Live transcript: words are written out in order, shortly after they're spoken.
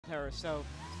her. So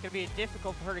it's going to be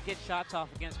difficult for her to get shots off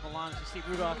against Milan. You see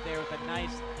Rudolph there with a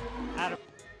nice out of.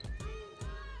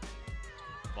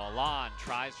 Milan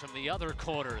tries from the other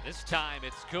corner. This time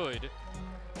it's good.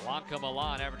 Blanca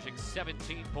Milan averaging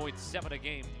 17.7 a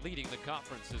game, leading the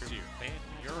conference this year. Van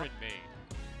Buren, Maine.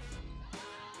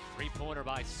 Three-pointer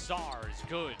by Saar is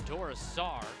good. Dora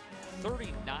Saar, 39%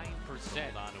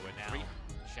 onto it now.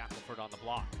 Shackelford on the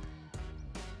block.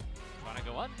 Trying to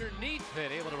go underneath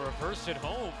it, able to reverse it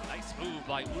home. Nice move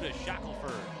by Uda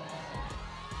Shackelford.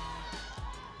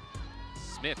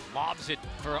 Smith lobs it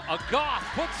for a Goff,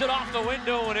 puts it off the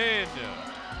window and in.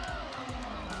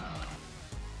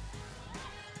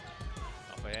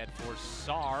 Up ahead for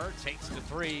Saar, takes the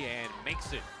three and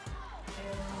makes it.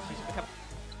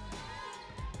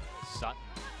 Sutton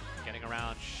getting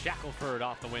around Shackelford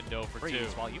off the window for two,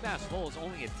 while UMass Lowell has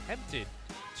only attempted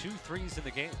 2 threes in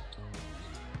the game.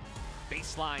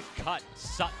 Baseline cut,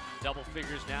 Sutton double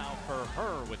figures now for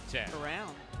her with 10.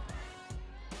 Around.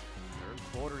 Third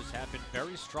quarters have been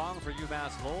very strong for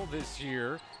UMass Lowell this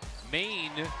year.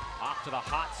 Maine off to the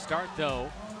hot start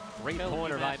though. Great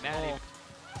pointer by Maddie.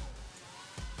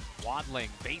 Wadling,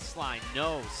 baseline,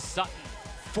 no. Sutton,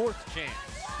 fourth chance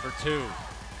for 2.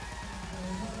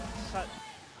 Sutton.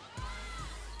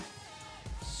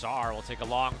 Saar will take a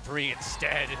long three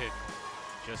instead.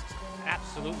 Just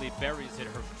absolutely buries it.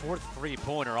 Her 4th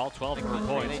three-pointer, all 12 of her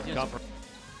points. They just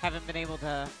haven't been able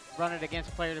to run it against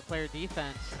player-to-player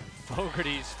defense.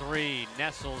 Fogarty's 3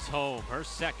 nestles home, her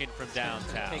 2nd from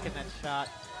downtown. Taking that shot.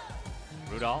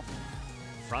 Rudolph,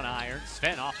 front iron.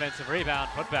 Sven, offensive rebound,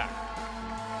 put back.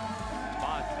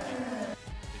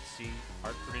 Did see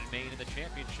Hartford and Maine in the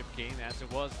championship game as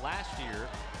it was last year.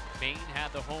 Maine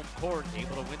had the home court,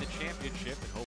 able to win the championship and hope